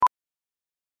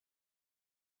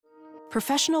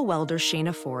Professional welder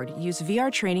Shayna Ford used VR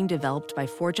training developed by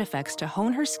ForgeFX to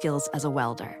hone her skills as a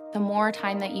welder. The more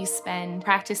time that you spend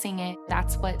practicing it,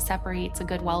 that's what separates a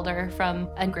good welder from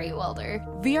a great welder.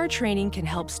 VR training can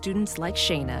help students like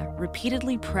Shayna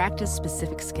repeatedly practice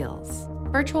specific skills.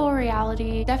 Virtual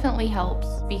reality definitely helps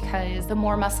because the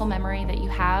more muscle memory that you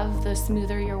have, the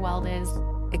smoother your weld is.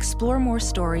 Explore more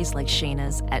stories like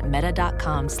Shayna's at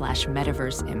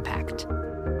meta.com/metaverseimpact.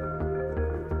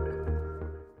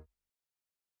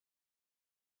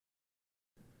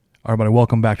 All right, everybody,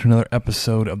 welcome back to another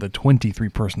episode of the 23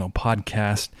 Personnel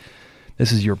Podcast.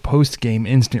 This is your post-game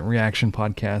instant reaction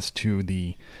podcast to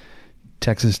the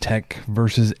Texas Tech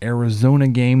versus Arizona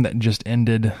game that just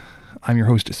ended. I'm your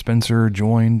host, Spencer,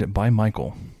 joined by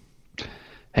Michael.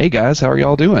 Hey, guys. How are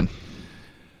y'all doing?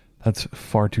 That's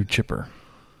far too chipper.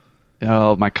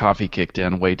 Oh, my coffee kicked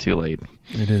in way too late.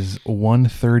 It is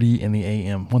 1:30 in the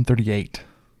a.m., 1:38,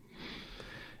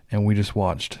 and we just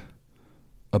watched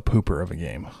a pooper of a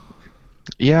game.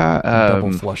 Yeah,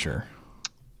 double flusher.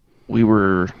 We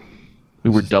were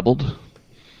doubled.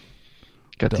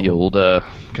 Got the old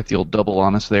double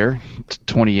on us there.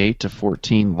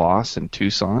 28-14 loss in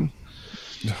Tucson.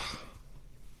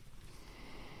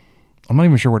 I'm not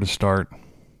even sure where to start.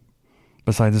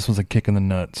 Besides, this was a kick in the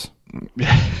nuts.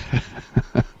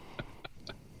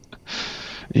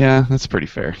 Yeah, that's pretty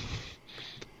fair.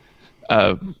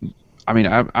 I mean,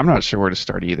 I'm not sure where to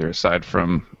start either, aside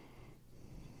from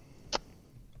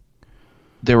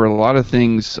there were a lot of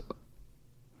things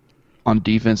on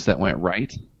defense that went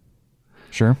right.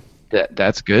 Sure.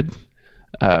 That's good.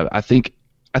 I think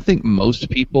most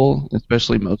people,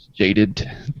 especially most jaded,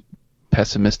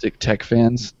 pessimistic Tech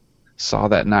fans, saw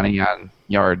that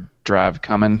 90-yard drive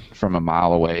coming from a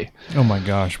mile away. Oh my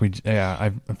gosh,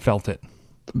 I felt it.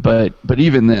 But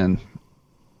even then,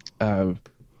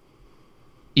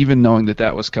 even knowing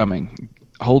that was coming,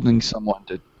 holding someone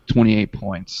to 28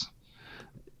 points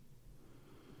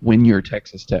when you're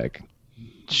Texas Tech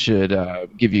should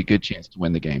give you a good chance to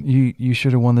win the game. You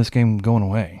should have won this game going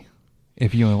away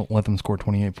if you let them score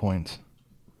 28 points.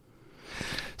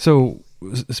 So,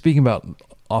 speaking about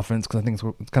offense, because I think it's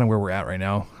kind of where we're at right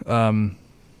now, I want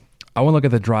to look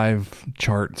at the drive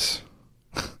charts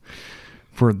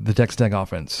for the Texas Tech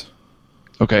offense.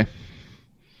 Okay.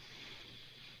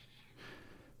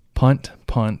 Punt,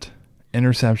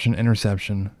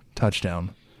 interception,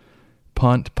 touchdown.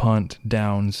 Punt,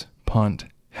 downs, punt,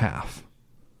 half.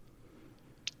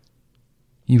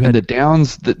 The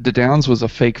downs was a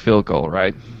fake field goal,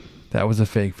 right? That was a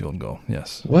fake field goal,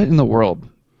 yes. What in the world?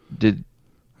 Did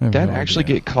that no actually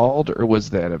idea. get called, or was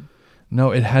that a...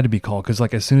 No, it had to be called, because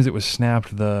as soon as it was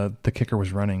snapped, the kicker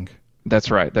was running.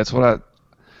 That's right. That's what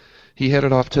he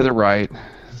headed off to the right,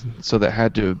 so that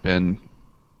had to have been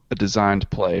a designed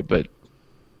play, but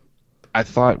I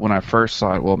thought when I first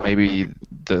saw it, well, maybe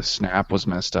the snap was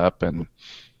messed up, and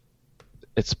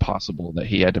it's possible that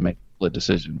he had to make a split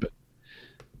decision, but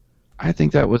I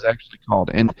think that was actually called.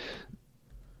 And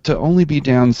to only be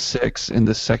down 6 in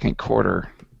the second quarter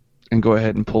and go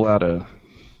ahead and pull out a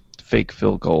fake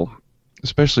field goal,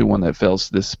 especially one that fails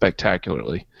this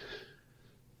spectacularly,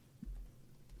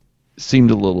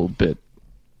 seemed a little bit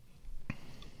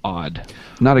odd.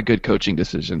 Not a good coaching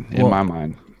decision in my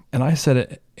mind. And I said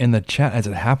it in the chat as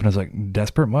it happened. I was like,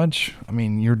 desperate much? I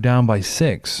mean, you're down by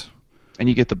 6. And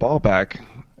you get the ball back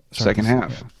second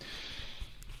half. Yeah.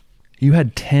 You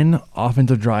had 10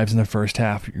 offensive drives in the first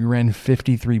half. You ran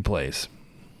 53 plays.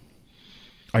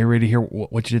 Are you ready to hear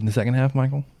what you did in the second half,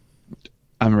 Michael?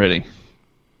 I'm ready.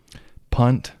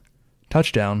 Punt,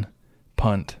 touchdown,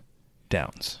 punt,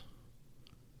 downs.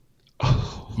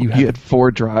 Oh, you had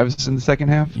 4 drives in the second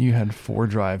half? You had 4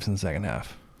 drives in the second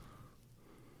half.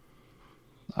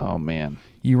 Oh, man.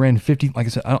 You ran 50, like I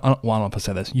said, I don't know if I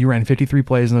said this. You ran 53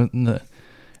 plays in the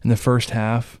first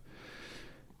half.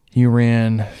 You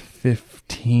ran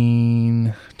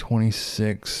 15,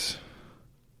 26,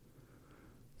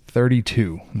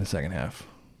 32 in the second half.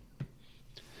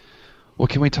 Well,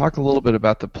 can we talk a little bit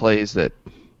about the plays that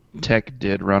Tech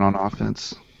did run on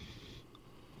offense?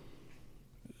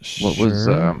 What was...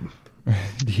 Do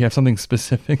you have something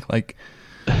specific, like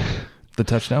the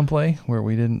touchdown play where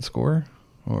we didn't score?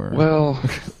 Or well,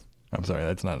 I'm sorry,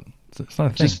 it's not a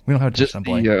thing. We don't have a touchdown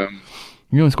play. You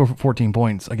only score for 14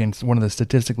 points against one of the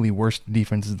statistically worst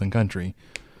defenses in the country.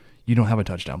 You don't have a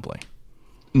touchdown play.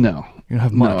 No, you don't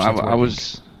have much. No,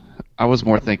 I was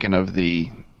more thinking of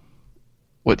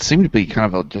what seemed to be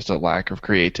kind of just a lack of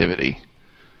creativity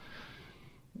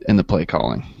in the play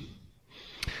calling.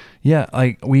 Yeah,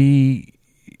 I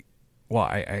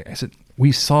said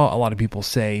we saw a lot of people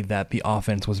say that the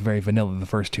offense was very vanilla the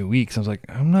first 2 weeks. I was like,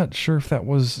 I'm not sure if that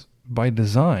was by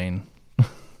design.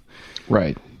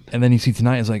 Right. And then you see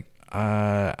tonight, it's like,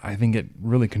 I think it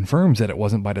really confirms that it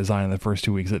wasn't by design in the first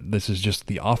 2 weeks, that this is just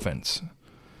the offense.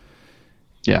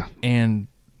 Yeah. And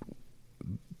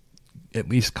at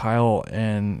least Kyle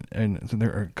and so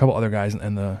there are a couple other guys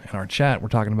in our chat we're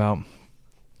talking about.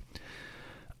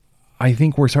 I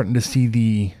think we're starting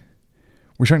to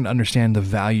understand the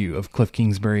value of Cliff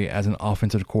Kingsbury as an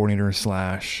offensive coordinator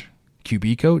 /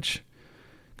 QB coach,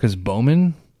 because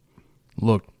Bowman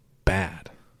looked bad.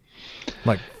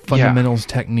 Like fundamentals,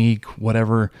 technique,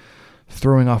 whatever,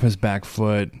 throwing off his back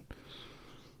foot,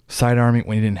 side arming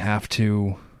when he didn't have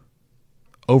to,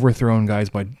 overthrowing guys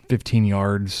by 15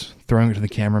 yards, throwing it to the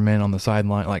cameraman on the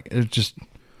sideline. Like, it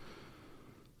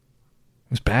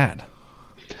was bad.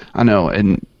 I know,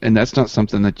 and that's not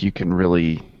something that you can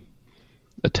really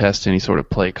attest to any sort of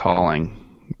play calling.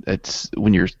 It's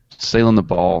when you're sailing the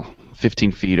ball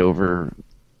 15 feet over,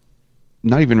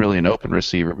 not even really an open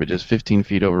receiver, but just 15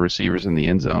 feet over receivers in the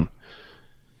end zone.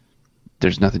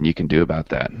 There's nothing you can do about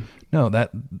that. No,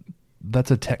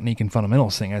 that's a technique and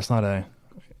fundamentals thing. It's not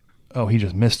he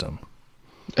just missed him.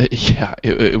 Yeah,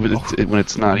 when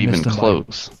it's not even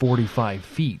close. 45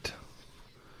 feet.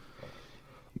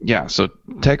 Yeah, so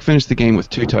Tech finished the game with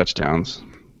 2 touchdowns,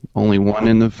 only one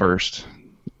in the first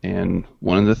and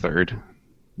one in the third.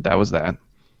 That was that.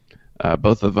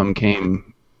 Both of them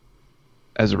came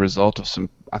as a result of some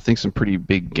pretty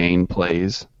big gain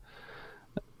plays.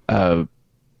 A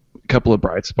couple of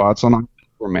bright spots on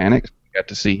for Mannix. Got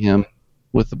to see him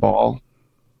with the ball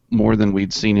more than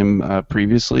we'd seen him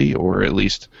previously, or at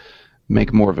least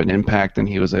make more of an impact than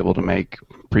he was able to make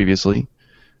previously.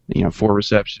 4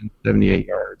 receptions, 78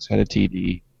 yards, had a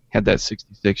TD, had that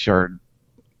 66-yard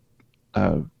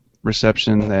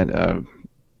reception that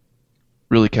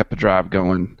really kept the drive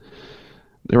going.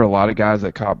 There were a lot of guys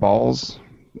that caught balls.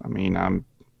 I mean, I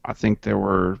think there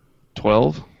were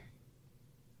 12,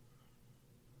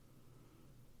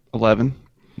 11.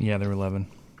 Yeah, there were 11.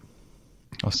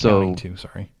 I was counting too,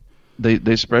 sorry.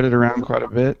 They spread it around quite a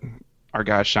bit. Our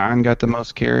guy Shine got the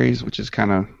most carries, which is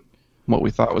kind of what we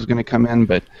thought was going to come in.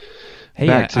 But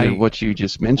back to what you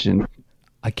just mentioned.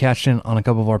 I cashed in on a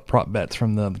couple of our prop bets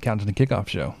from the Countdown to Kickoff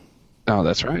show. Oh,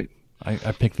 that's right.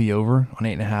 I picked the over on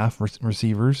 8.5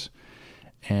 receivers,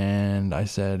 and I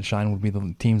said Shine would be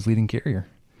the team's leading carrier.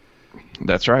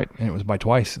 That's right. And it was by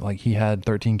twice. Like, he had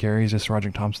 13 carries, just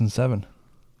Roderick Thompson 7.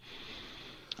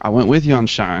 I went with you on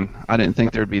Shine. I didn't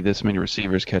think there would be this many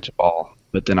receivers catch a ball.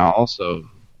 But then I also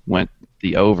went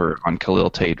the over on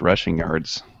Khalil Tate rushing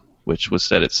yards, which was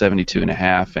set at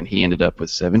 72.5, and he ended up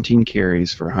with 17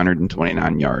 carries for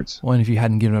 129 yards. Well, and if you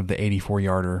hadn't given up the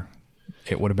 84-yarder,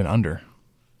 it would have been under.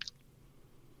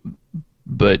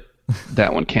 But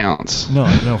that one counts.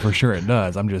 No, for sure it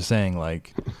does. I'm just saying,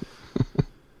 like,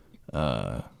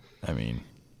 I mean,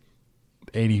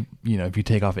 80, if you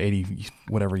take off 80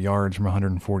 whatever yards from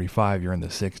 145, you're in the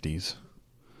 60s.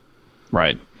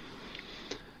 Right.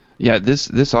 Yeah,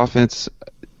 this offense,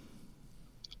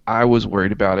 I was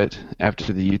worried about it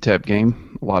after the UTEP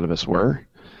game. A lot of us were.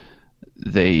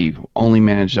 They only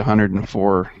managed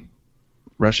 104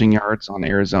 rushing yards on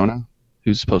Arizona,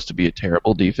 who's supposed to be a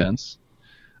terrible defense.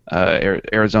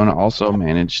 Arizona also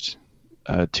managed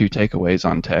 2 takeaways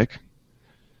on Tech.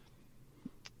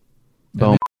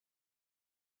 Boom.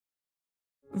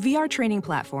 VR training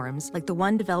platforms, like the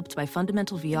one developed by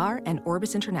Fundamental VR and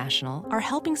Orbis International, are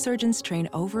helping surgeons train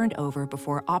over and over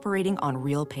before operating on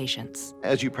real patients.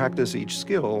 As you practice each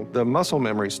skill, the muscle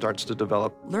memory starts to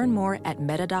develop. Learn more at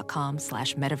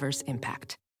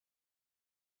meta.com/metaverseimpact.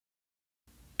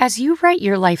 As you write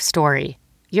your life story,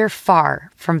 you're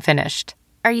far from finished.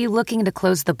 Are you looking to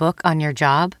close the book on your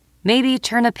job? Maybe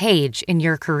turn a page in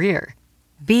your career?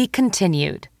 Be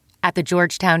continued at the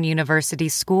Georgetown University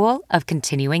School of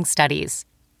Continuing Studies.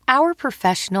 Our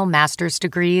professional master's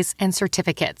degrees and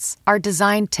certificates are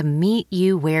designed to meet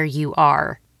you where you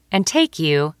are and take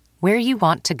you where you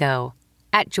want to go.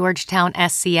 At Georgetown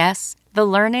SCS, the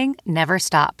learning never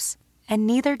stops, and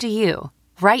neither do you.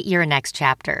 Write your next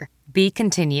chapter. Be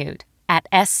continued at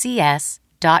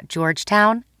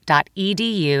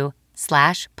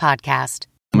scs.georgetown.edu/podcast.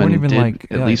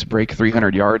 At least break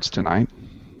 300 yards tonight,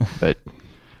 but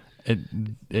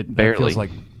it barely. Feels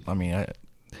like,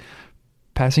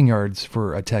 passing yards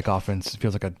for a Tech offense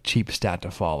feels like a cheap stat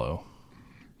to follow.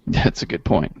 That's a good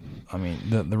point. I mean,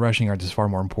 the rushing yards is far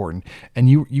more important. And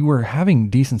you were having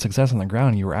decent success on the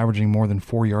ground. You were averaging more than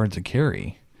 4 yards a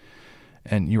carry,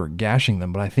 and you were gashing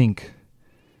them. But I think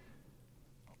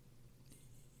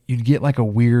you'd get like a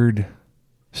weird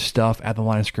stuff at the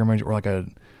line of scrimmage or like a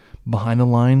behind the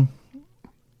line,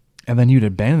 and then you'd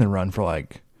abandon the run for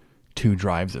like 2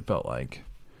 drives. It felt like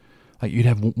you'd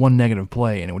have one negative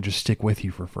play and it would just stick with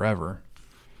you for forever.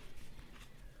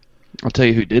 I'll tell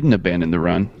you who didn't abandon the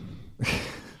run.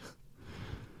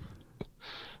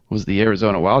 Was the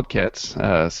Arizona Wildcats.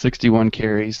 61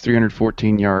 carries,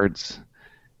 314 yards,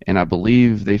 and I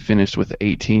believe they finished with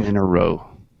 18 in a row.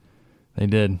 They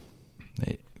did.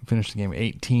 They finished the game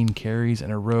 18 carries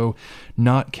in a row,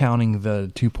 not counting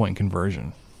the 2-point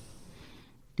conversion.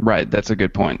 Right, that's a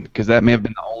good point, because that may have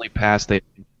been the only pass they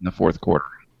in the fourth quarter.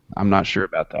 I'm not sure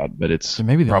about that, but it's So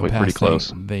maybe the probably pass pretty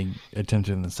close. They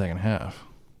attempted in the second half.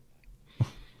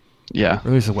 Yeah, Or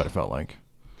at least that's what it felt like.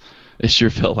 it sure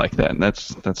felt like that, and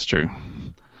that's true.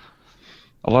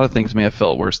 A lot of things may have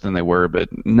felt worse than they were, but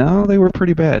no, they were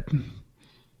pretty bad.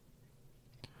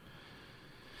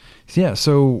 Yeah,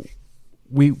 so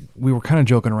we were kind of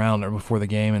joking around there before the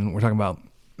game, and we're talking about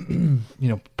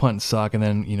punts suck, and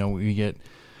then we get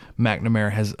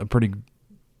McNamara has a pretty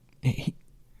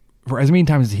for as many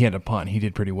times as he had a punt, he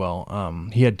did pretty well.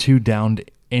 He had 2 downed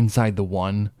inside the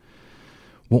 1.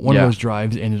 One of those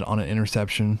drives ended on an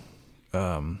interception,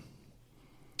 and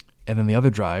then the other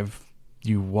drive,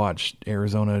 you watched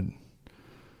Arizona.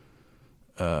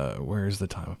 Where's the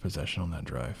time of possession on that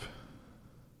drive?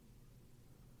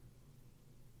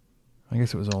 I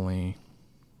guess it was only,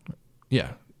 7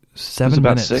 It was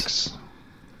about minutes. 6.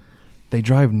 They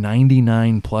drive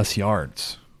 99 plus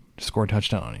yards to score a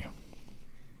touchdown on you.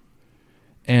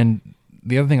 And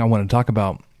the other thing I want to talk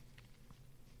about,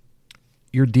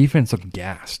 your defense looked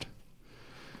gassed.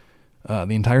 The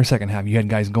entire second half, you had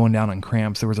guys going down on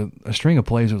cramps. There was a string of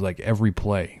plays. It was like every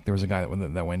play there was a guy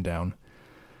that went down.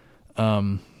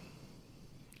 And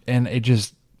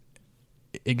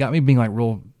it got me being like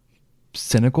real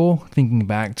cynical, thinking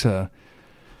back to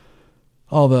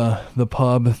all the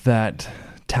pub that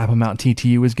Tap'em Out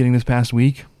TTU was getting this past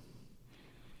week,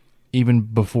 even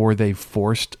before they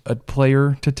forced a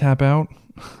player to tap out.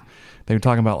 They were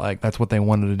talking about like that's what they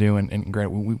wanted to do, and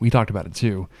granted, we talked about it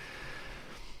too.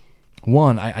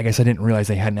 One, I guess I didn't realize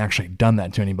they hadn't actually done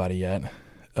that to anybody yet.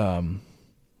 But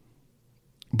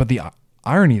the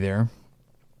irony there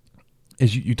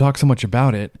is you talk so much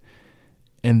about it,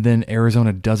 and then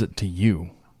Arizona does it to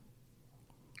you.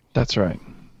 That's right.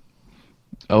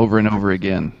 Over and over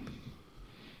again.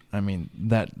 I mean,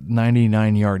 that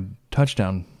 99-yard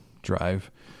touchdown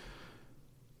drive,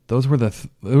 those were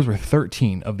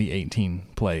 13 of the 18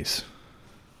 plays.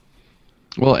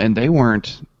 Well, and they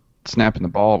weren't snapping the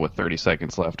ball with 30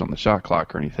 seconds left on the shot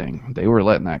clock or anything. They were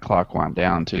letting that clock wind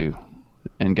down too,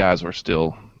 and guys were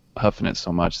still huffing it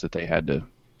so much that they had to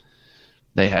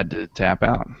tap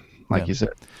out, like you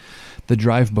said. The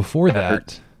drive before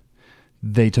that,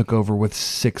 they took over with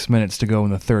 6 minutes to go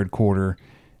in the third quarter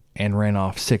and ran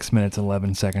off 6 minutes,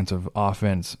 11 seconds of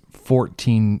offense,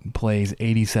 14 plays,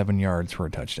 87 yards for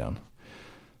a touchdown.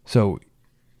 So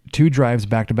 2 drives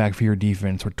back-to-back for your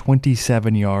defense were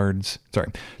 27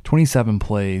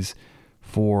 plays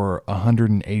for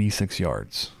 186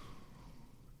 yards.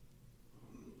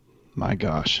 My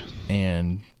gosh.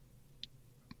 And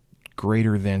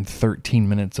greater than 13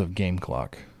 minutes of game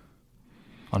clock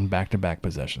on back-to-back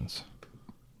possessions.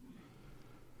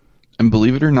 And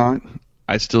believe it or not,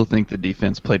 I still think the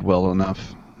defense played well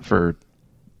enough for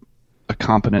a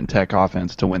competent Tech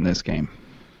offense to win this game.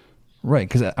 Right,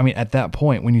 because, I mean, at that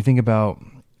point, when you think about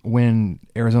when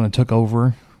Arizona took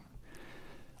over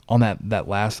on that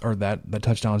last, or that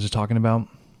touchdown I was just talking about,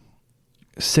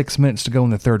 6 minutes to go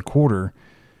in the third quarter,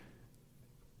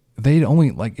 they'd only,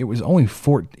 it was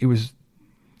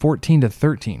 14 to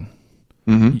 13.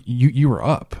 Mm-hmm. You were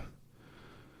up.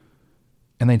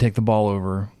 And they take the ball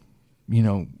over,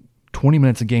 20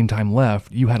 minutes of game time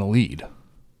left, you had a lead.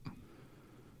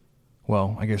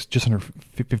 Well, I guess just under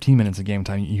 15 minutes of game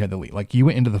time, you had the lead. You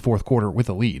went into the fourth quarter with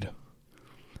a lead.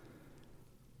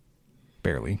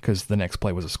 Barely, because the next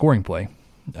play was a scoring play.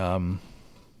 But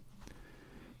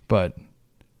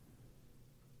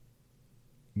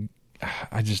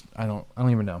I don't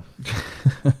even know.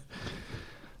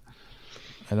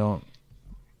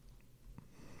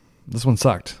 This one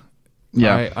sucked.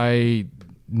 Yeah. I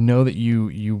know that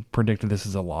you predicted this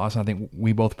as a loss. I think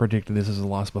we both predicted this as a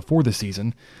loss before the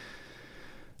season.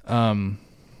 And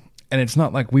it's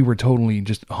not like we were totally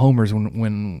just homers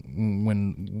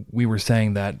when we were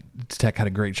saying that Tech had a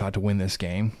great shot to win this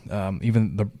game.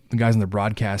 Even the guys in the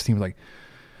broadcast team was like,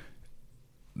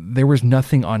 there was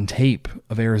nothing on tape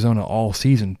of Arizona all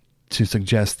season to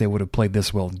suggest they would have played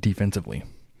this well defensively.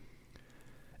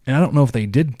 And I don't know if they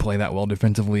did play that well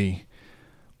defensively.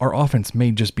 Our offense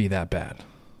may just be that bad.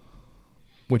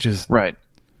 which is right.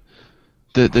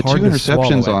 The two hard to swallow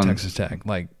interceptions at on Texas Tech.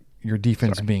 Like your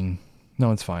defense being,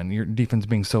 no, it's fine. Your defense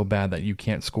being so bad that you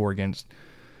can't score against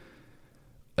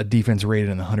a defense rated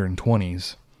in the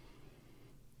 120s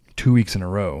 2 weeks in a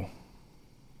row.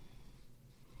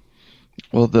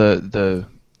 Well, the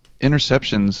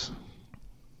interceptions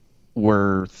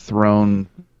were thrown.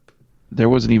 There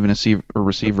wasn't even a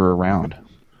receiver around.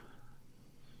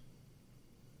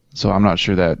 So I'm not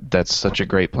sure that that's such a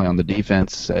great play on the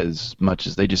defense as much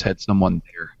as they just had someone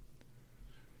there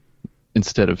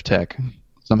instead of Tech.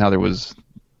 Somehow there was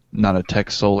not a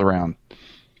Tech soul around.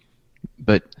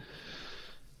 But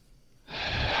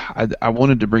I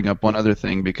wanted to bring up one other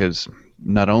thing, because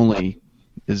not only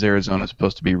is Arizona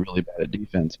supposed to be really bad at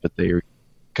defense, but they're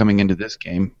coming into this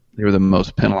game, they were the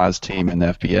most penalized team in the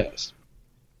FBS.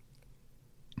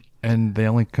 And they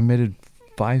only committed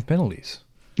 5 penalties.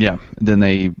 Yeah, then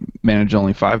they managed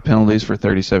only 5 penalties for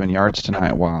 37 yards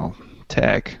tonight, while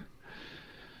Tech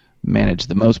managed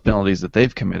the most penalties that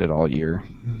they've committed all year,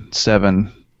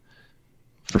 7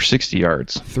 for 60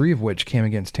 yards. 3 of which came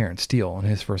against Terrence Steele in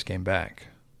his first game back.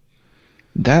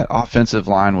 That offensive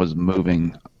line was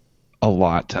moving a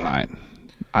lot tonight.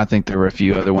 I think there were a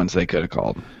few other ones they could have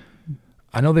called.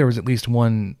 I know there was at least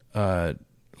one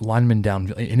lineman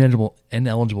downfield,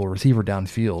 ineligible receiver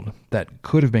downfield that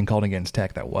could have been called against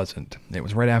Tech that wasn't. It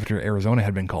was right after Arizona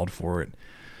had been called for it.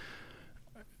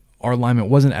 Our lineman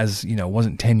wasn't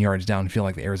 10 yards downfield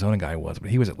like the Arizona guy was, but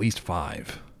he was at least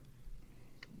 5.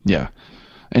 Yeah.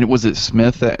 And was it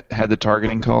Smith that had the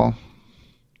targeting call?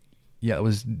 Yeah, it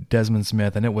was Desmond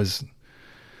Smith, and it was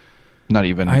not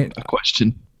even a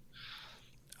question.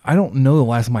 I don't know the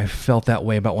last time I felt that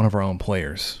way about one of our own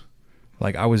players.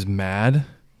 Like, I was mad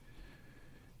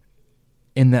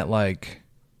in that, like,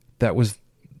 that was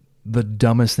the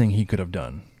dumbest thing he could have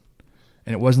done.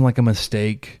 And it wasn't like a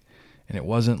mistake, and it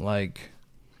wasn't like,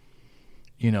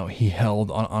 he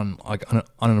held on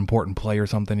an important play or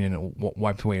something and it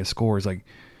wiped away his scores. Like,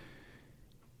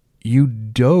 you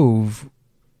dove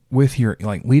with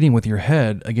leading with your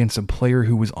head against a player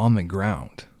who was on the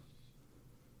ground.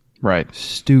 Right.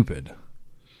 Stupid.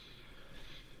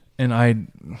 And I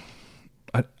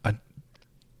kind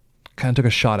of took a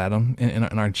shot at him in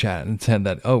our chat and said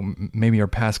that, maybe our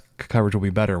pass coverage will be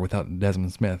better without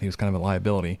Desmond Smith. He was kind of a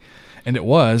liability. And it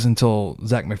was, until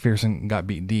Zach McPherson got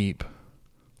beat deep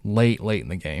late in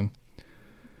the game.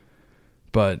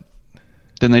 But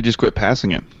then they just quit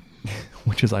passing him.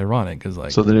 Which is ironic, because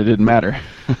so that it didn't matter.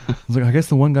 I guess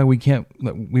the one guy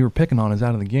that we were picking on is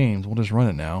out of the games. We'll just run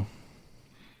it now.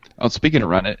 Oh, speaking of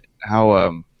run it,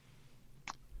 how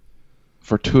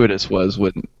fortuitous was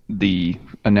when the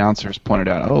announcers pointed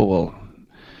out,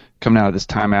 coming out of this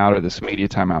timeout or this media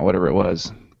timeout, whatever it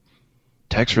was,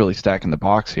 Tech's really stacking the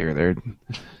box here.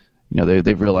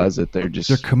 They've realized that they're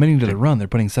committing to the run. They're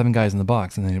putting 7 guys in the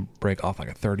box and then they break off like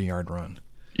a 30-yard run.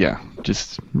 Yeah,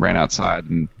 just ran outside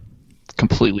and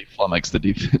completely flummoxed the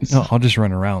defense. No, I'll just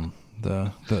run around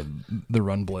the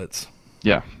run blitz.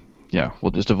 Yeah,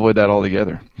 we'll just avoid that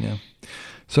altogether. Yeah.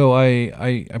 So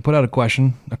I put out a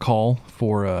call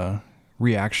for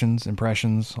reactions,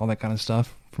 impressions, all that kind of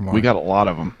stuff from our we got a lot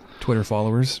of them. Twitter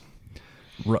followers.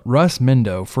 Russ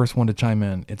Mendo, first one to chime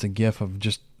in. It's a gif of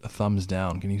just a thumbs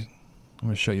down. I'm going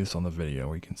to show you this on the video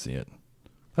where you can see it.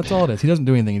 That's all it is. He doesn't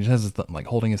do anything. He just has his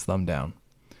holding his thumb down.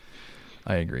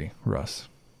 I agree, Russ.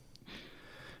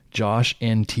 Josh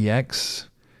NTX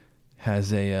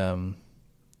has a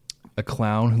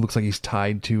clown who looks like he's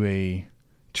tied to a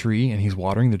tree and he's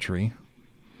watering the tree.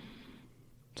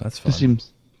 So that's fun. It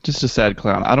seems just a sad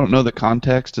clown. I don't know the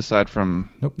context aside from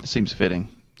Nope. It seems fitting.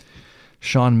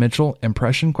 Sean Mitchell,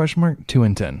 impression, 2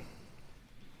 in 10.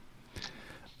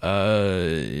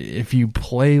 If you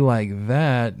play like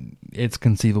that, it's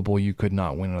conceivable you could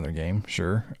not win another game.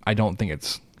 Sure. I don't think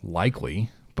it's likely,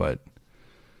 but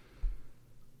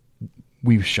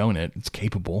we've shown it. It's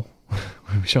capable.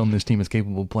 We've shown this team is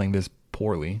capable of playing this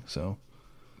poorly. So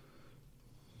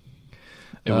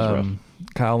It was rough.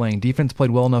 Kyle Lang, defense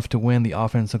played well enough to win. The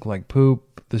offense looked like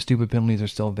poop. The stupid penalties are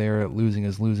still there. Losing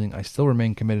is losing. I still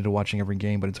remain committed to watching every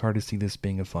game, but it's hard to see this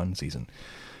being a fun season.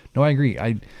 No, I agree.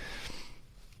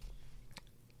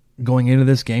 Going into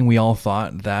this game, we all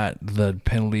thought that the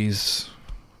penalties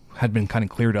had been kind of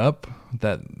cleared up,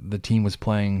 that the team was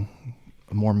playing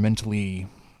a more mentally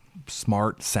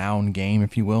smart, sound game,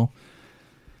 if you will.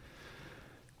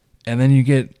 And then you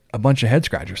get a bunch of head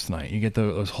scratchers tonight. You get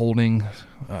those holding,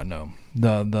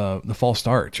 the false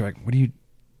starts. You're like,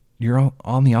 you're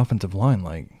on the offensive line,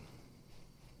 like,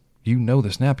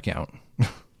 the snap count.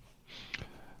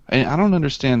 And I don't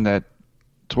understand that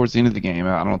towards the end of the game.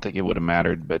 I don't think it would have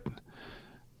mattered, but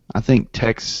I think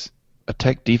a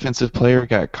Tech defensive player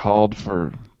got called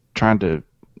for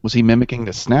was he mimicking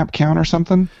the snap count or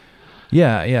something?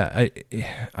 Yeah.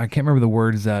 I can't remember the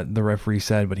words that the referee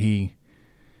said, but it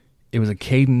was a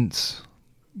cadence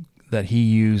that he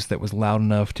used that was loud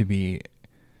enough to be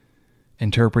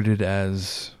interpreted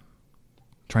as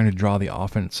trying to draw the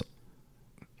offense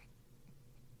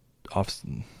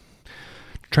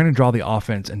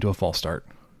into a false start.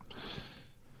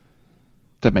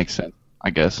 That makes sense,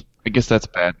 I guess. I guess that's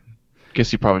bad. I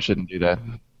guess you probably shouldn't do that.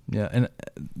 Yeah, and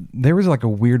there was like a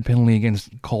weird penalty against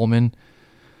Coleman.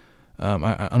 I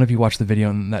don't know if you watched the video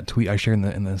and that tweet I shared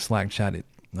in the Slack chat.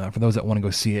 For those that want to go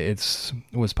see it,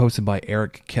 it was posted by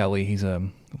Eric Kelly. He's a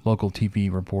local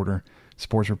TV reporter,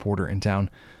 sports reporter in town.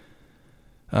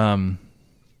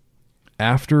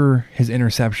 After his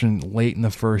interception late in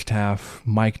the first half,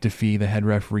 Mike DeFee, the head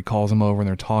referee, calls him over and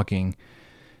they're talking.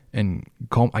 And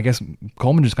I guess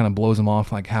Coleman just kind of blows him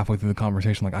off like halfway through the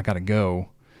conversation, like, I got to go.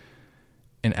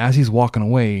 And as he's walking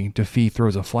away, DeFee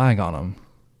throws a flag on him.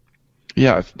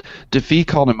 Yeah, DeFee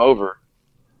called him over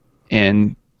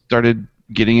and started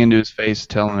getting into his face,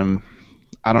 telling him,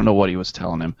 I don't know what he was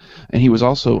telling him. And he was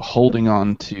also holding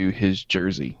on to his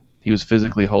jersey. He was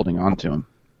physically holding on to him.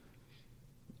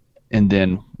 And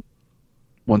then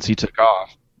once he took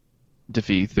off,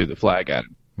 DeFee threw the flag at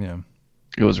him. Yeah.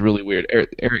 It was really weird.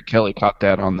 Eric Kelly caught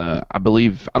that on I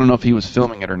don't know if he was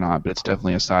filming it or not, but it's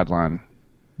definitely a sideline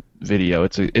video.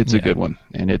 It's a good one,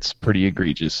 and it's pretty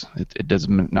egregious. It does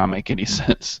not make any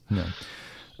sense. No.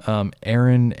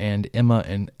 Aaron and Emma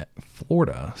in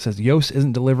Florida says Yost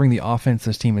isn't delivering the offense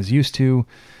this team is used to.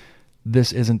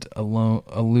 This isn't a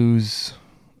one-lose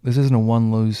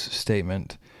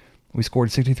statement. We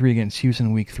scored 63 against Houston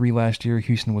in week 3 last year.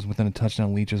 Houston was within a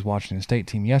touchdown of Leach's Washington State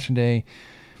team yesterday.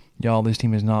 Y'all, this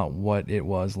team is not what it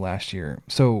was last year.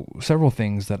 So several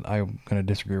things that I'm going to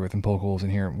disagree with and poke holes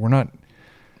in here. I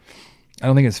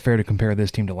don't think it's fair to compare this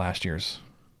team to last year's.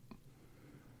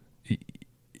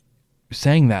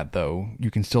 Saying that, though,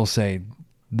 you can still say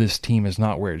this team is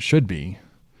not where it should be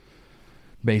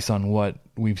based on what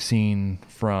we've seen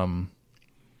from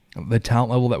the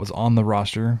talent level that was on the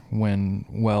roster when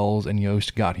Wells and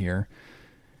Yost got here,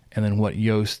 and then what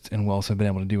Yost and Wells have been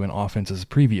able to do in offenses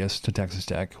previous to Texas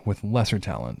Tech with lesser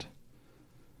talent.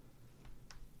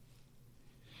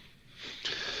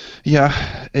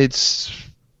 Yeah, it's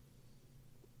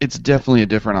definitely a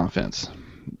different offense.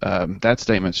 That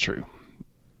statement's true.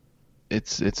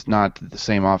 It's not the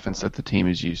same offense that the team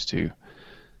is used to.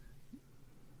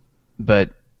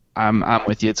 But I'm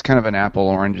with you. It's kind of an apple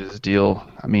oranges deal.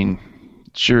 I mean,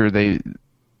 sure,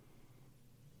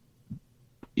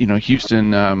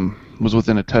 Houston was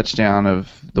within a touchdown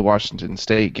of the Washington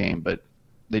State game, but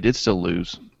they did still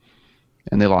lose,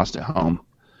 and they lost at home.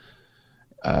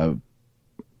 And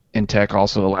Tech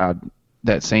also allowed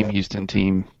that same Houston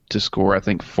team to score, I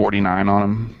think, 49 on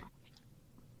them.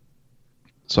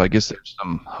 So I guess there's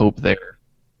some hope there.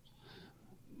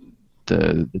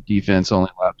 The defense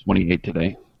only allowed 28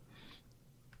 today.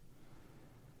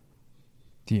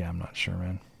 Yeah, I'm not sure,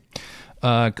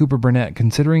 man. Cooper Burnett,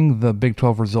 considering the Big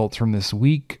 12 results from this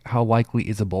week, how likely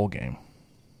is a bowl game?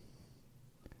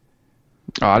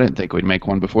 Oh, I didn't think we'd make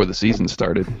one before the season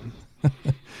started.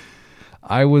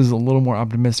 I was a little more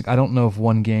optimistic. I don't know if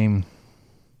one game,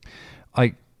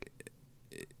 it's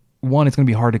going to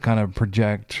be hard to kind of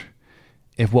project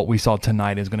if what we saw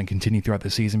tonight is going to continue throughout the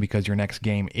season because your next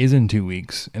game is in 2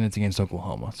 weeks and it's against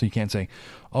Oklahoma. So you can't say,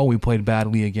 oh, we played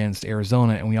badly against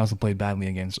Arizona and we also played badly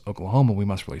against Oklahoma. We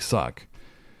must really suck.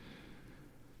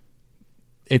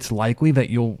 It's likely that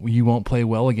you won't play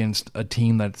well against a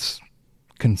team that's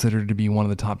considered to be one of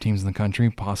the top teams in the country,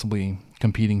 possibly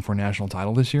competing for a national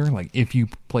title this year. Like, if you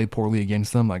play poorly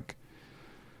against them, like,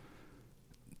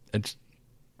 it's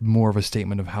more of a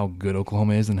statement of how good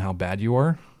Oklahoma is than how bad you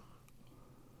are.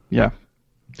 Yeah.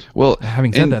 Well,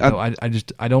 having said that, though,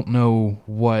 I don't know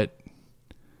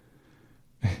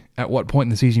at what point in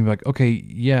the season you'd be like, okay,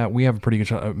 yeah, we have a pretty good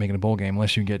shot at making a bowl game,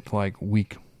 unless you get to like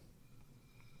week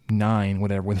 9,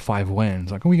 whatever, with 5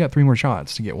 wins. Like, oh, we got 3 more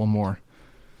shots to get 1 more.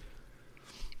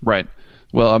 Right.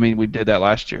 Well, I mean, we did that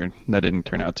last year. That didn't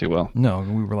turn out too well. No,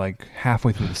 we were like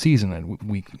halfway through the season at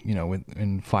week,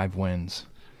 in 5 wins.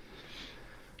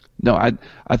 No,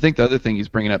 I think the other thing he's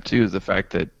bringing up too is the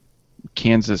fact that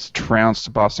Kansas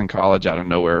trounced Boston College out of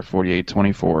nowhere,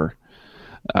 48-24.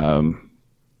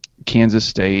 Kansas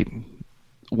State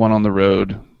won on the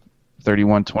road,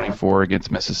 31-24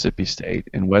 against Mississippi State,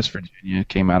 and West Virginia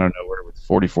came out of nowhere with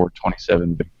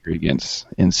 44-27 victory against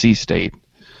NC State.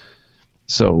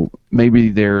 So maybe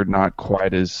they're not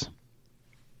quite as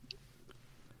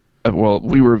Well,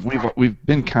 we've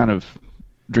been kind of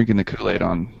drinking the Kool-Aid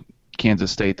on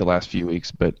Kansas State the last few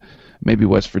weeks, but maybe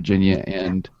West Virginia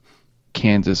and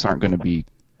Kansas aren't going to be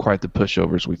quite the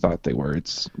pushovers we thought they were.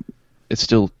 It's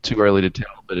still too early to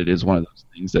tell, but it is one of those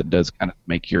things that does kind of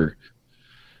make your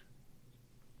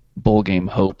bowl game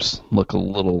hopes look a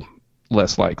little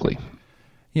less likely.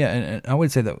 Yeah, and I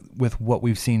would say that with what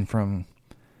we've seen from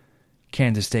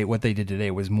Kansas State, what they did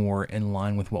today was more in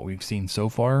line with what we've seen so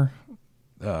far.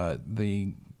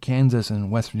 The Kansas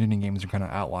and West Virginia games are kind of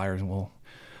outliers, and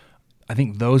I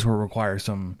think those will require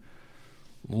some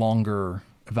longer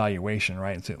evaluation,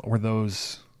 right? So, were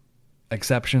those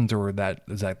exceptions, or is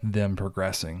that them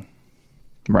progressing?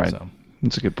 Right. So,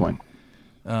 that's a good point.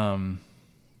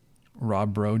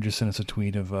 Rob Bro just sent us a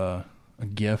tweet of a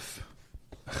GIF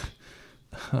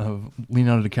of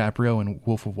Leonardo DiCaprio in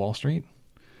Wolf of Wall Street.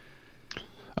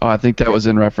 Oh, I think that was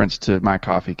in reference to my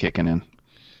coffee kicking in.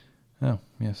 Oh,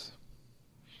 yes.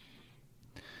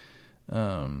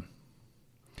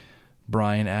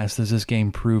 Brian asked, does this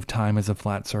game prove time is a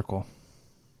flat circle?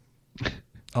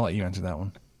 I'll let you answer that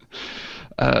one.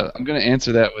 I'm going to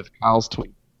answer that with Kyle's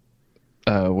tweet,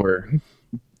 where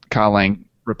Kyle Lang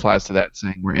replies to that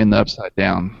saying, we're in the upside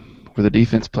down, where the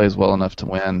defense plays well enough to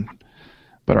win,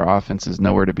 but our offense is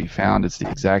nowhere to be found. It's the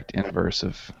exact inverse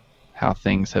of how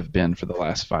things have been for the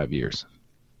last 5 years.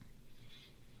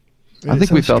 I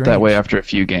think we felt that way after a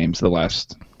few games the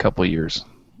last couple of years,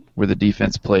 where the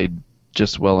defense played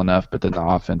just well enough, but then the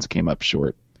offense came up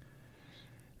short.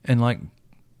 And like,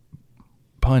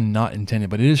 pun not intended,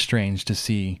 but it is strange to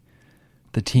see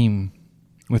the team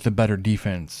with the better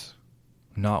defense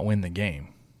not win the game.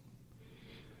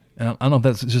 And I don't know if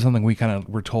that's just something we kind of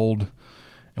were told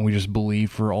and we just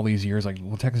believed for all these years. Like,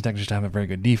 well, Texas Tech just have a very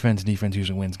good defense. Defense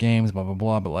usually wins games, blah, blah,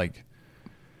 blah. But, like,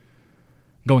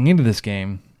 going into this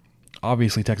game,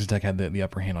 obviously Texas Tech had the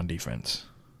upper hand on defense.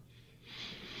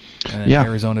 And then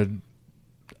Arizona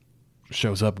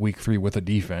shows up week 3 with a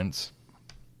defense.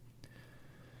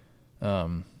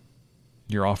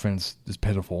 Your offense is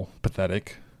pitiful,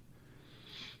 pathetic.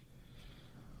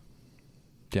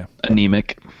 Yeah.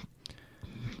 Anemic.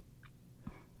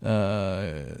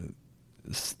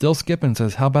 Still skipping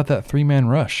says, how about that 3-man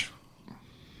rush?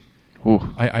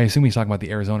 Ooh. I assume he's talking about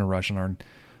the Arizona rush on our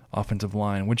offensive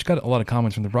line, which got a lot of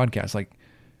comments from the broadcast, like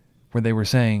where they were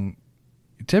saying,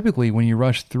 typically when you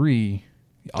rush 3,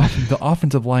 the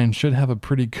offensive line should have a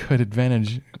pretty good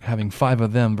advantage having 5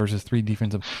 of them versus 3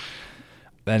 defensive.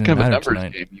 That didn't matter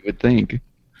tonight. Game, you would think.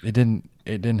 It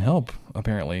didn't help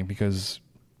apparently, because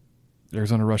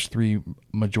Arizona rushed 3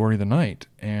 majority of the night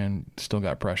and still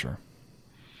got pressure.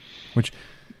 Which,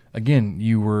 again,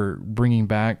 you were bringing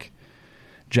back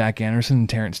Jack Anderson and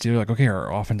Terrence Steele. Like, okay,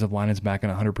 our offensive line is back at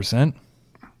 100%.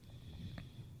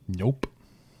 Nope.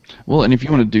 Well, and if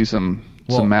you want to do some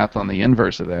math on the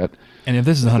inverse of that. And if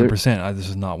this is 100%, this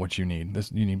is not what you need.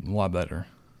 You need a lot better.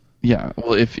 Yeah,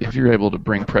 well, if you're able to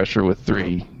bring pressure with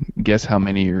 3, guess how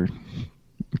many you're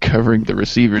covering the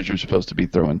receivers you're supposed to be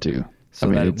throwing to.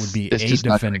 So that it would be 8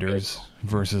 defenders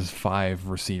versus 5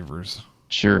 receivers.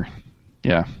 Sure.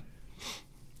 Yeah.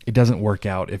 It doesn't work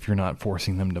out if you're not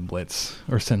forcing them to blitz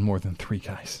or send more than 3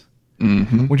 guys.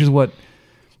 Mm-hmm. Which is what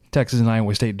Texas and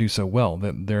Iowa State do so well,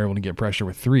 that they're able to get pressure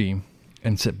with 3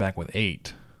 and sit back with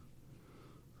 8.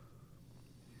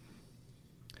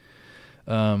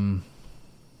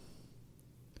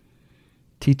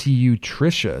 TTU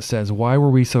Trisha says, why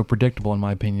were we so predictable, in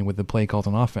my opinion, with the play calls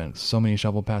on offense? So many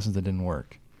shovel passes that didn't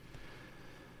work.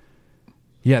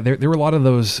 Yeah, there were a lot of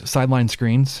those sideline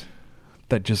screens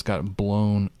that just got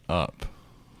blown up.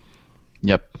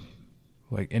 Yep.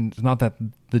 Like, and it's not that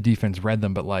the defense read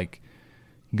them, but like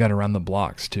got around the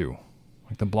blocks too.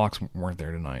 Like the blocks weren't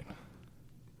there tonight.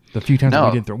 The few times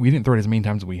that we didn't throw it as many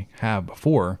times as we have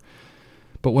before,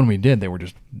 but when we did, they were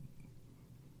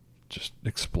just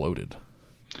exploded.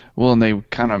 Well, and they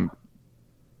kind of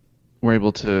were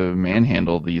able to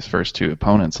manhandle these first 2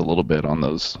 opponents a little bit on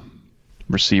those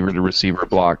receiver-to-receiver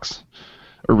blocks,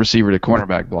 or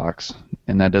receiver-to-cornerback blocks,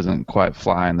 and that doesn't quite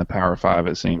fly in the Power 5,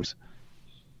 it seems.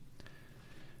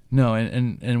 No,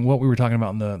 and what we were talking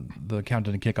about in the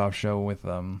Countdown to Kickoff show with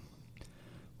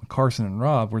Carson and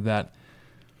Rob were that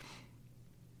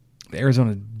the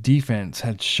Arizona defense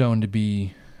had shown to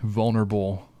be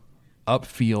vulnerable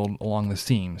upfield along the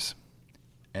seams.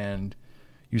 And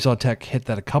you saw Tech hit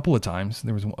that a couple of times.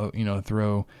 There was a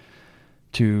throw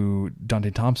to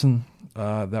Dante Thompson.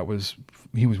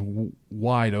 He was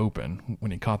wide open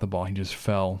when he caught the ball. He just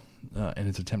fell in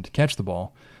his attempt to catch the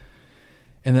ball.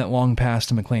 And that long pass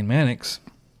to McLean Mannix.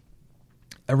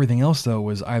 Everything else, though,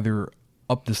 was either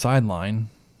up the sideline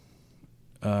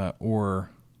or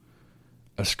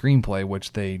a screenplay,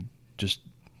 which they just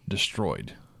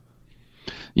destroyed.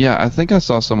 Yeah, I think I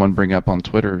saw someone bring up on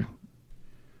Twitter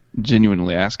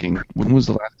genuinely asking, when was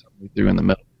the last time we threw in the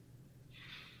middle?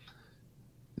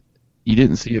 You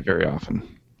didn't see it very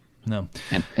often. No.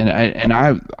 And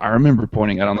I remember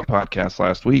pointing out on the podcast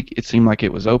last week, it seemed like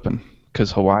it was open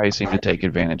because Hawaii seemed to take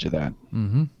advantage of that.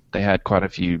 Mm-hmm. They had quite a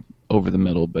few over the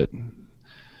middle, but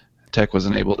Tech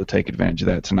wasn't able to take advantage of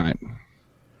that tonight.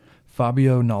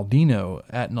 Fabio Naldino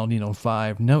at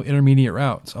Naldino5. No intermediate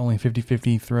routes. Only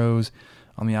 50-50 throws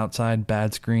on the outside,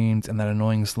 bad screens, and that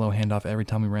annoying slow handoff every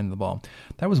time we ran the ball.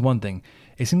 That was one thing.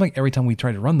 It seemed like every time we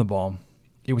tried to run the ball,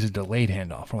 it was a delayed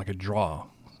handoff or like a draw.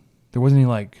 There wasn't any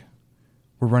like,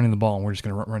 we're running the ball and we're just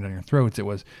going to run down your throats. It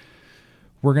was,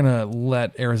 we're going to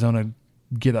let Arizona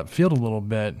get upfield a little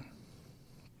bit.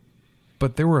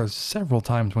 But there were several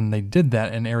times when they did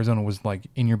that and Arizona was like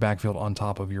in your backfield on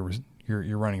top of your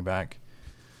running back.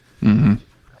 Mm-hmm.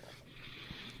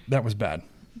 That was bad.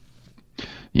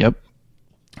 Yep.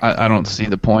 I don't see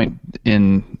the point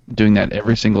in doing that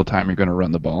every single time you're going to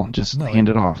run the ball. Just hand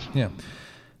it off. Yeah.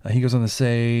 He goes on to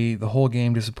say, the whole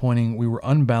game disappointing. We were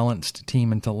unbalanced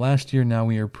team until last year. Now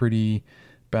we are pretty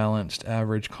balanced,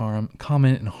 average,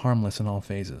 common, and harmless in all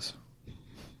phases.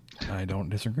 I don't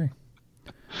disagree.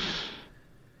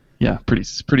 Yeah,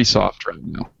 pretty soft right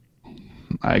now.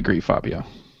 I agree, Fabio.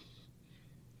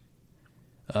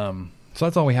 So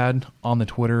that's all we had on the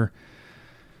Twitter.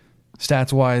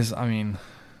 Stats-wise, I mean,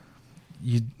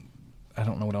 I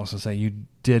don't know what else to say. You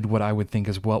did what I would think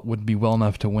would be well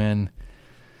enough to win,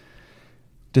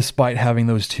 despite having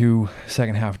those 2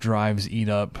 second-half drives eat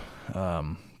up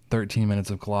 13 minutes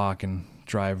of clock and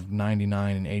drive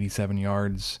 99 and 87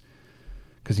 yards.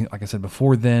 Because, like I said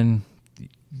before, then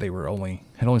they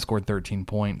had only scored 13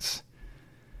 points.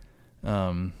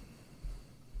 Michael,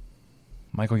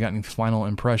 you got any final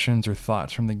impressions or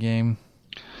thoughts from the game?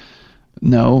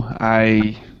 No,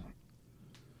 I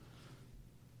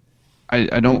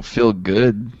don't feel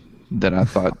good that I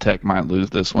thought Tech might lose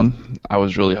this one. I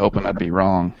was really hoping I'd be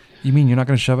wrong. You mean you're not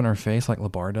going to shove it in our face like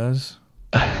LeBar does?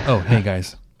 Oh, hey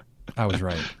guys, I was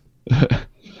right.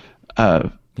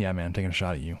 Yeah, man, I'm taking a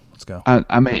shot at you. Let's go.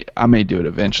 I may do it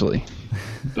eventually,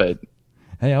 but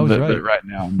hey, I was right. But right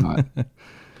now I'm not.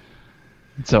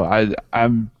 So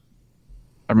I'm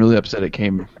really upset it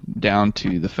came down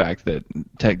to the fact that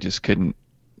Tech just couldn't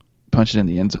punch it in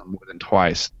the end zone more than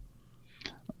twice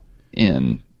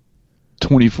in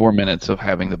 24 minutes of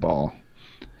having the ball.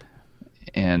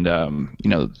 And,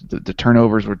 the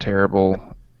turnovers were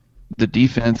terrible. The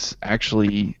defense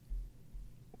actually,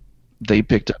 they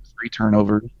picked up 3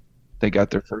 turnovers. They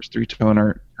got their first 3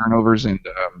 turnovers. And,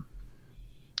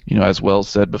 as Wells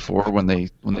said before, when they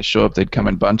show up, they'd come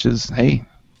in bunches. Hey,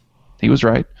 he was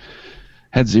right.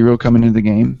 Had 0 coming into the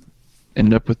game.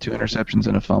 Ended up with 2 interceptions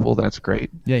and a fumble. That's great.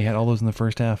 Yeah, he had all those in the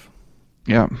first half.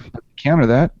 Yeah. But to counter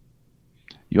that,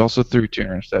 you also threw 2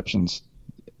 interceptions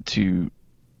to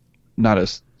not a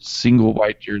single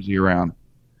white jersey around.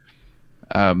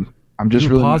 I'm just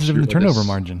really positive in the turnover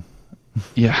margin.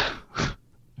 Yeah,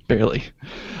 barely.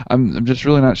 I'm just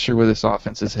really not sure where this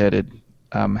offense is headed.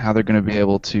 How they're going to be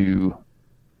able to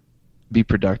be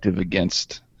productive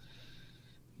against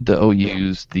the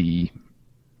OUs, the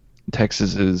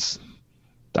Texases,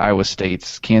 the Iowa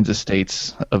States, Kansas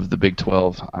States of the Big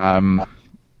 12. I'm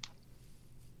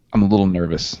a little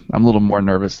nervous. I'm a little more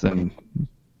nervous than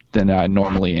I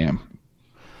normally am.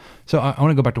 So I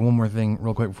want to go back to one more thing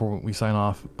real quick before we sign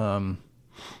off.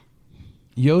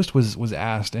 Yost was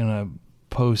asked in a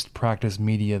post-practice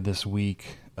media this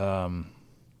week about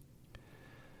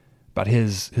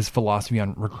his philosophy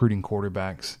on recruiting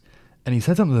quarterbacks, and he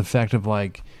said something to the effect of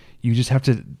like, you have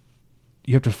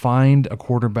to find a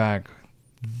quarterback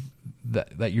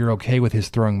that you're okay with his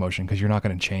throwing motion because you're not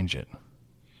going to change it.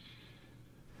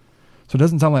 So it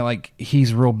doesn't sound like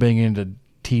he's real big into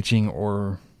teaching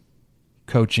or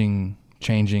coaching,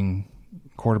 changing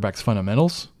quarterbacks'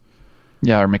 fundamentals.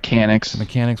 Yeah, or mechanics,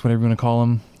 whatever you want to call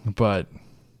them. But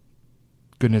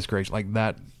goodness gracious, like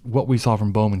that, what we saw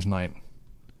from Bowman tonight,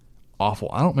 awful.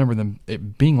 I don't remember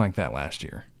it being like that last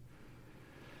year.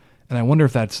 And I wonder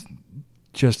if that's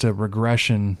just a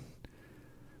regression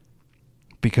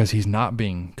because he's not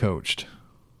being coached.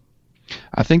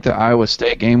 I think the Iowa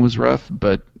State game was rough,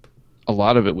 but a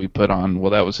lot of it we put on,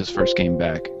 well, that was his first game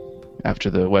back after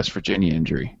the West Virginia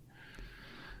injury.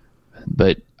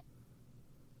 But,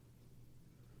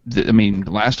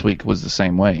 last week was the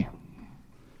same way.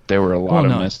 There were a lot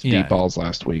of missed deep balls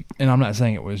last week. And I'm not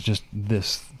saying it was just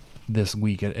this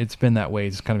week. It's been that way.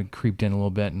 It's kind of creeped in a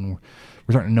little bit, and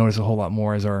we're starting to notice a whole lot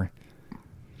more as our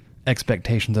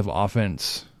expectations of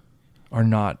offense are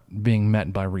not being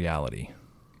met by reality.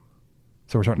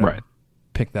 So we're starting to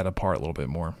pick that apart a little bit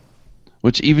more.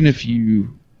 Which, even if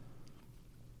you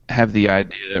have the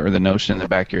idea or the notion in the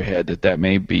back of your head that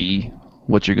may be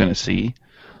what you're going to see,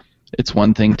 it's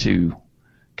one thing to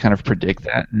kind of predict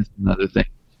that, and it's another thing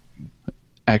to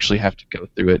actually have to go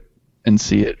through it and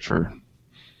see it for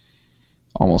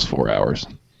almost 4 hours.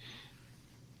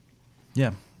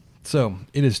 Yeah. So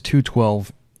it is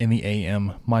 2:12 in the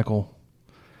a.m. Michael,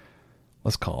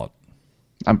 let's call it.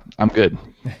 I'm good.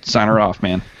 Sign her off,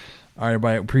 man. All right,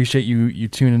 everybody. Appreciate you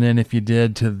tuning in. If you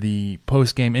did, to the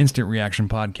post-game instant reaction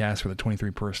podcast for the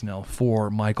 23 personnel. For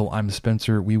Michael, I'm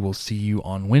Spencer. We will see you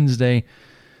on Wednesday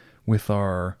with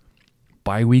our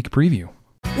bye-week preview.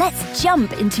 Let's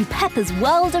jump into Peppa's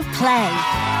world of play.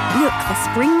 Look for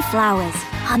spring flowers,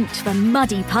 hunt for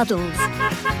muddy puddles,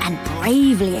 and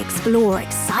bravely explore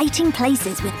exciting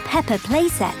places with Peppa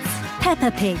playsets.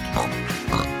 Peppa Pig,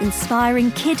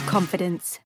 inspiring kid confidence.